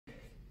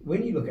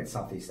When you look at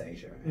Southeast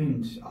Asia,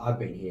 and I've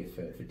been here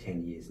for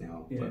 10 years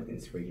now, worked in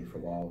this region for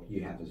a while,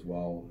 you have as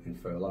well, and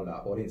for a lot of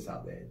our audience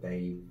out there,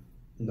 they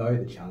know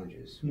the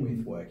challenges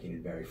with working in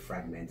a very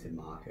fragmented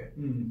market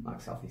like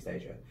Southeast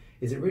Asia.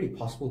 Is it really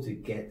possible to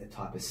get the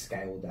type of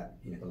scale that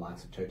the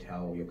likes of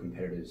Total or your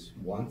competitors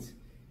want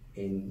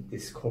in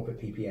this corporate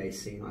PPA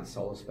C&I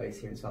solar space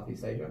here in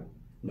Southeast Asia,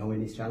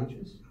 knowing these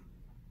challenges?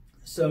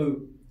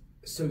 So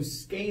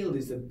scale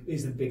is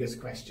the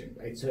biggest question,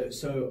 right?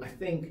 So I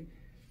think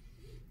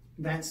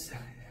that's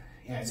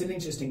it's an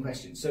interesting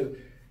question.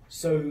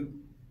 So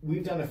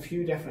we've done a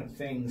few different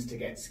things to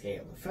get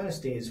scale. The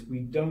first is we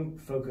don't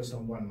focus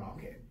on one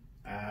market.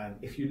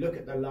 If you look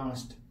at the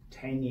last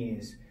 10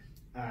 years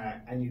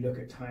and you look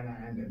at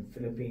Thailand and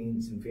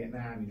Philippines and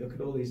Vietnam, you look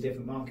at all these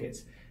different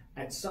markets,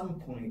 at some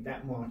point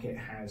that market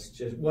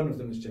one of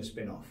them has just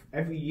been off.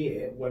 Every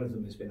year, one of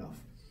them has been off.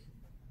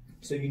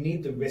 So you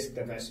need the risk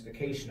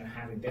diversification of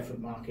having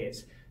different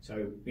markets.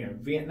 So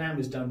Vietnam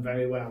has done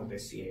very well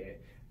this year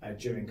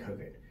during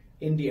COVID.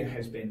 India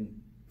has been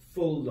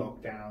full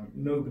lockdown.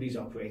 Nobody's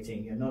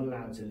operating. You're not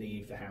allowed to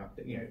leave the house,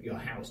 your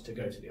house to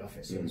go to the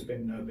office. So there's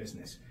been no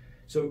business.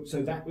 So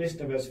that risk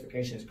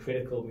diversification is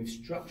critical. We've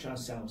structured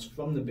ourselves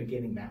from the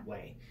beginning that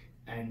way.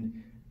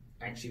 And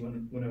actually,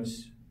 when I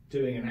was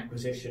doing an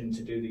acquisition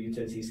to do the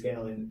utility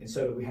scale in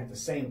solar, we had the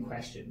same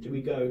question. Do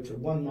we go to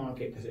one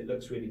market because it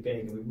looks really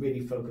big and we really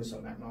focus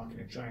on that market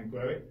and try and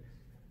grow it?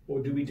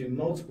 Or do we do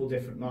multiple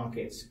different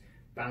markets,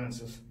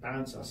 balance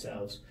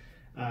ourselves?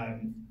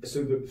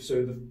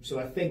 So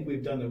I think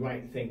we've done the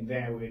right thing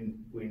there. We're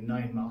in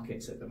 9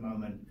 markets at the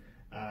moment,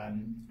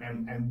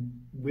 and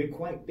we're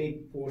quite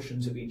big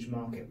portions of each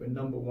market. We're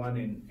number one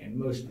in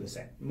most of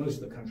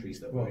the countries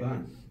that we're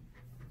in.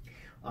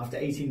 After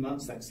 18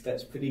 months,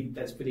 that's pretty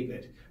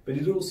good. But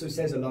it also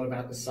says a lot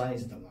about the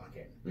size of the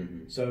market.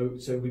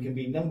 So we can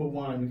be number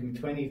one, we can be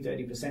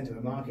 20-30% of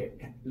the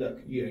market. Look,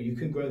 you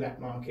can grow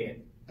that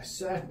market a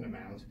certain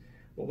amount,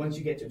 but once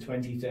you get to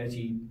 20,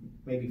 30,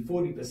 maybe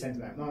 40% of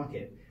that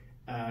market,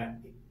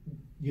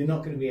 you're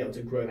not going to be able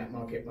to grow that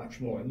market much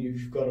more, and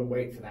you've got to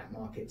wait for that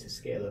market to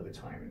scale over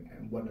time.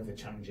 And one of the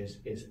challenges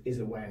is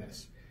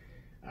awareness.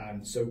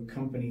 So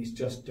companies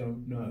just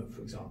don't know,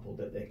 for example,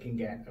 that they can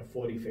get a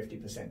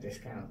 40-50%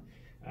 discount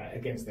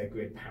against their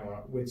grid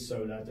power with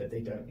solar, that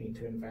they don't need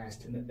to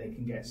invest, and that they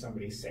can get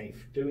somebody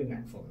safe doing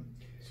that for them.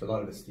 So a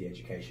lot of it's the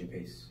education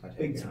piece.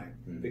 Big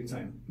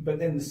time. But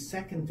then the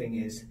second thing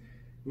is,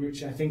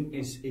 which I think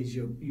is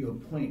your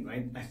point,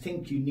 right? I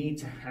think you need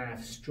to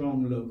have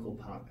strong local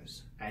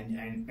partners,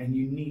 and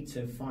you need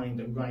to find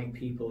the right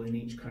people in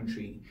each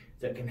country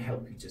that can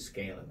help you to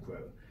scale and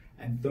grow.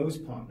 And those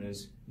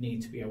partners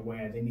need to be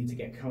aware, they need to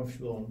get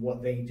comfortable on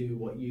what they do,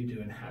 what you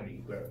do, and how do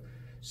you grow.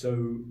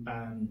 So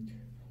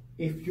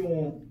if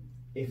you're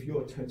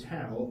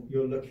Total,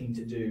 you're looking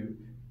to do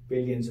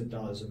billions of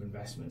dollars of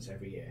investments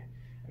every year.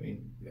 I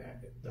mean,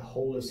 the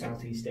whole of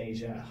Southeast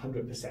Asia,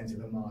 100% of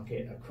the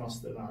market across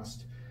the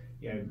last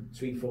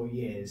 3-4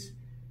 years,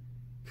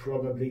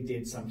 probably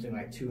did something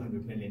like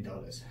 $200 million.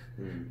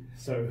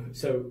 So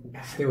still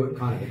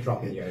kind of a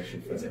drop in the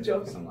ocean for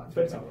something like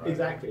that. Right?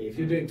 Exactly. If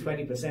you're doing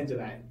 20% of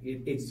that,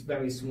 it's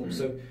very small.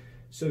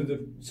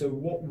 So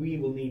what we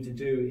will need to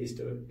do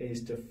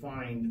is to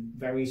find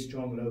very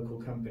strong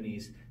local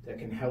companies that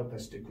can help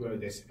us to grow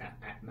this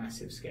at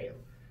massive scale.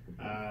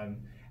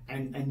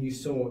 And you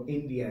saw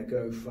India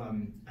go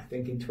from, I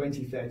think in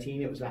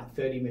 2013 it was about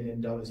 $30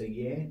 million a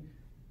year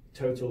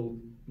total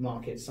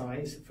market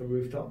size for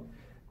rooftop,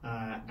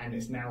 and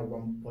it's now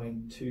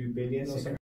 1.2 billion or something.